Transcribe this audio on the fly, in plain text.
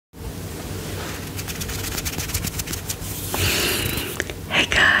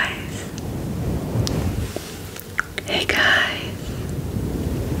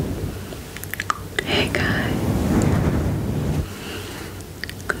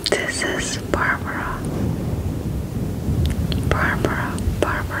is Barbara.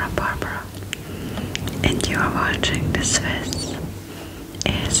 Barbara. And you are watching the Swiss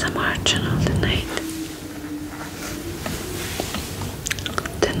ASMR channel tonight.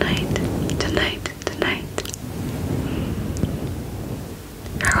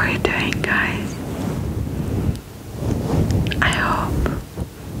 How are you doing, guys? I hope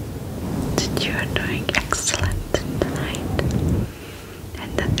that you are doing excellent tonight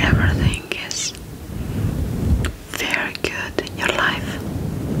and that everything is very good in your life.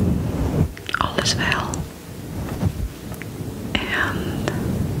 All is well. And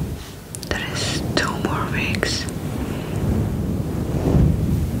there is 2 more weeks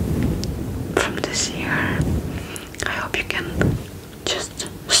from this year. I hope you can just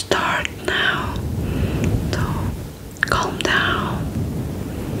start now to calm down,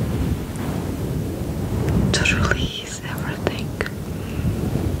 to release everything.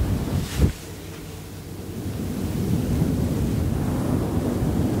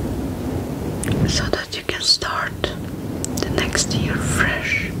 So that you can start the next year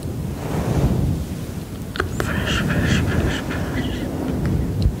fresh.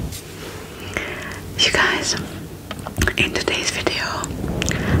 You guys, in today's video,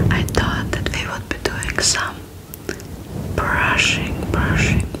 I thought that we would be doing some brushing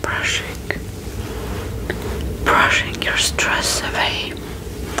your stress away.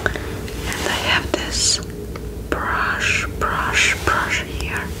 And I have this brush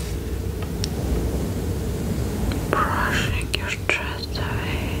here. Brushing your stress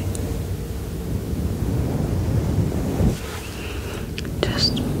away.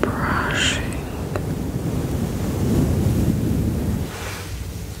 Just brushing.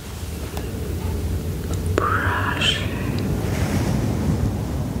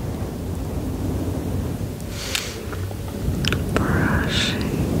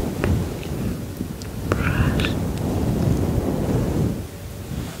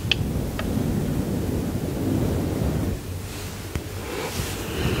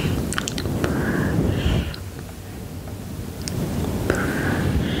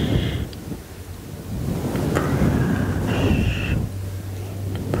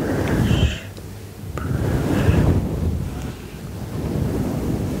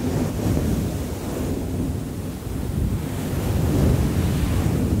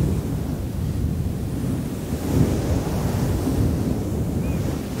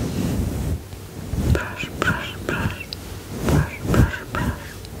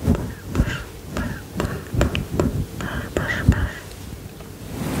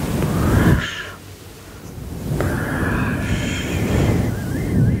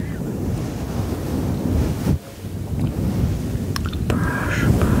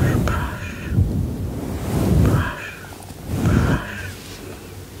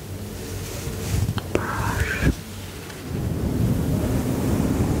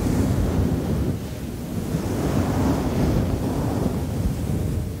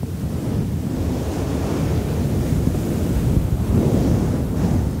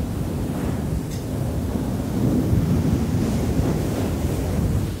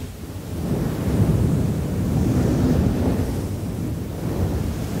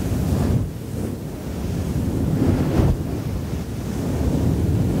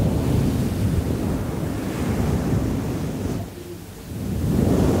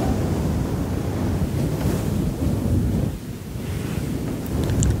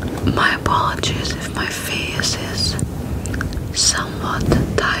 My apologies if my face is somewhat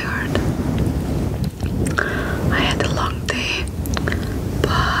tired. I had a long day,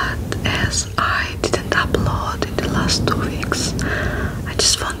 but as I didn't upload in the last 2 weeks, I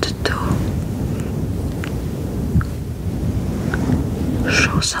just wanted to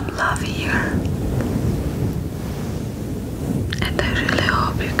show some love here. And I really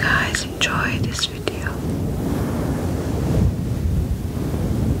hope you guys enjoy this video.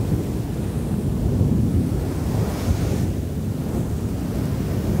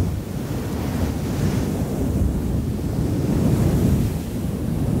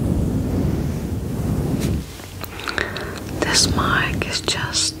 This mic is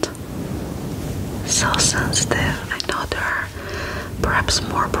just so sensitive. I know there are perhaps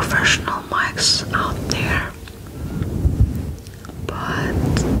more professional mics out there, but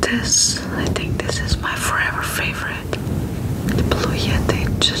I think this is my forever favorite. The Blue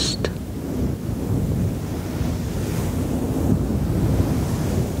Yeti, just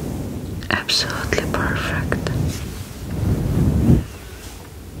absolutely perfect.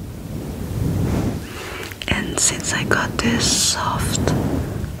 And since I got this soft,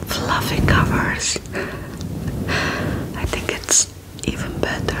 fluffy covers, I think it's even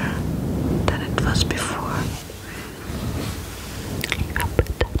better.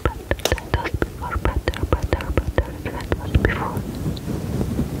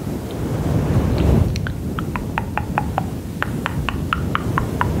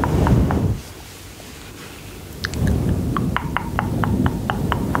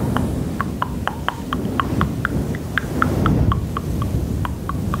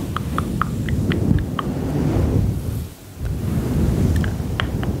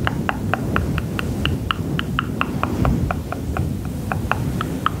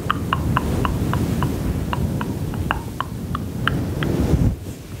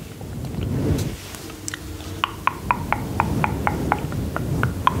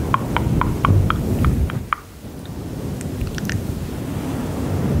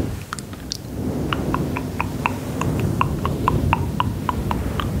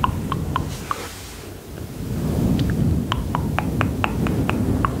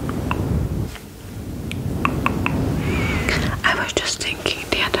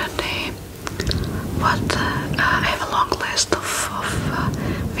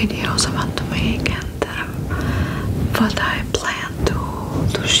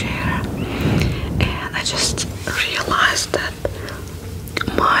 share. And I just realized that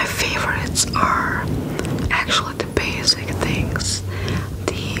my favorites are actually the basic things,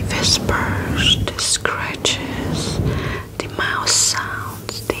 the whispers, the scratches, the mouse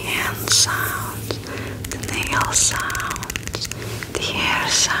sounds, the hand sounds, the nail sounds, the hair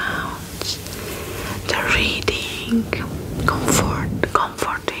sounds, the reading,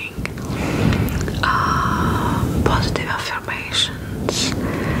 comforting, positive affirmations,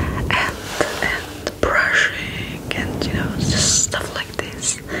 and brushing, and just stuff like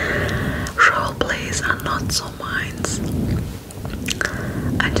this. Role plays are not so mine.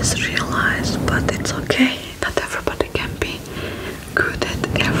 I just realized, but it's okay. Not everybody can be good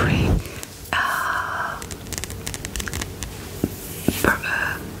at every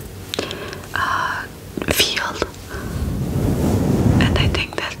field, and I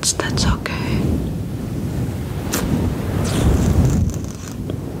think that's okay.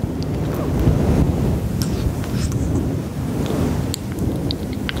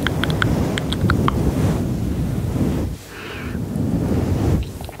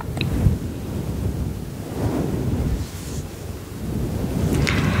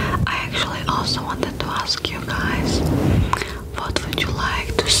 I actually also wanted to ask you guys, what would you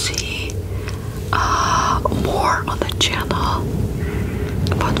like to see more on the channel?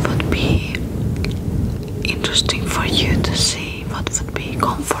 What would be interesting for you to see? What would be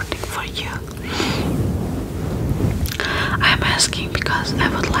comforting for you? I'm asking because I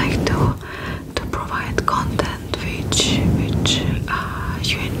would like to provide content which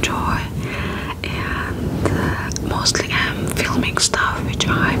you enjoy, and mostly I'm filming stuff which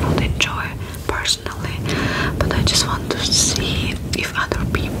I would enjoy personally, but I just want to see if other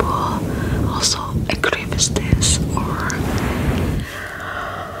people also agree with this, or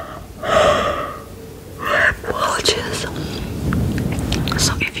apologies.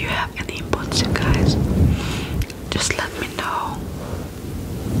 So if you have any inputs, you guys, just let me know.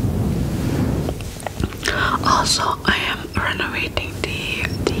 Also, I am renovating the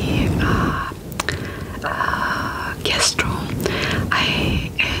guest room.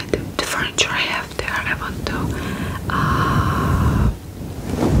 The furniture I have there, I want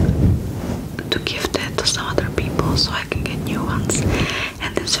to gift it to some other people so I can get new ones.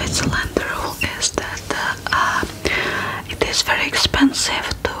 And in Switzerland, the rule is that it is very expensive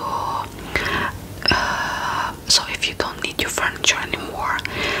to. So if you don't need your furniture anymore,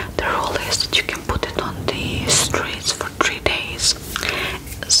 the rule is that you can put it on the streets for 3 days,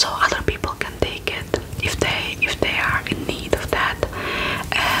 so other people can take it if they are in need of that.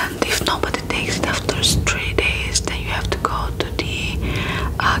 And if nobody takes it after 3 days, then you have to go to the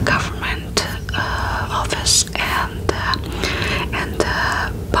government office and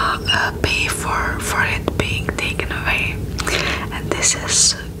pay for it being taken away. And this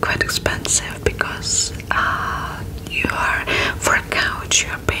is quite expensive because you are, for a couch,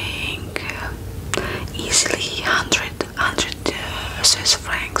 you're paying easily 100 Swiss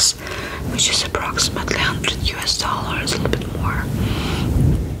francs, which is approximately $100, a little bit more.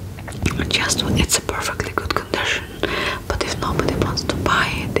 Just it's a perfectly good condition, but if nobody wants to buy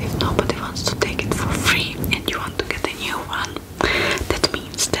it, if nobody wants to take it for free, and you want to get a new one, that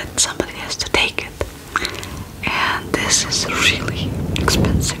means that somebody has to take it, and this is really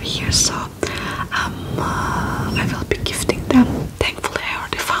expensive here. So I will be gifting them. Thankfully, I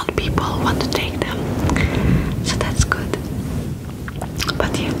already found people who want to take them, so that's good.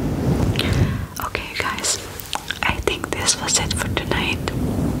 But yeah, okay, guys, I think this was it for tonight.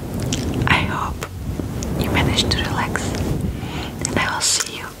 I hope you managed to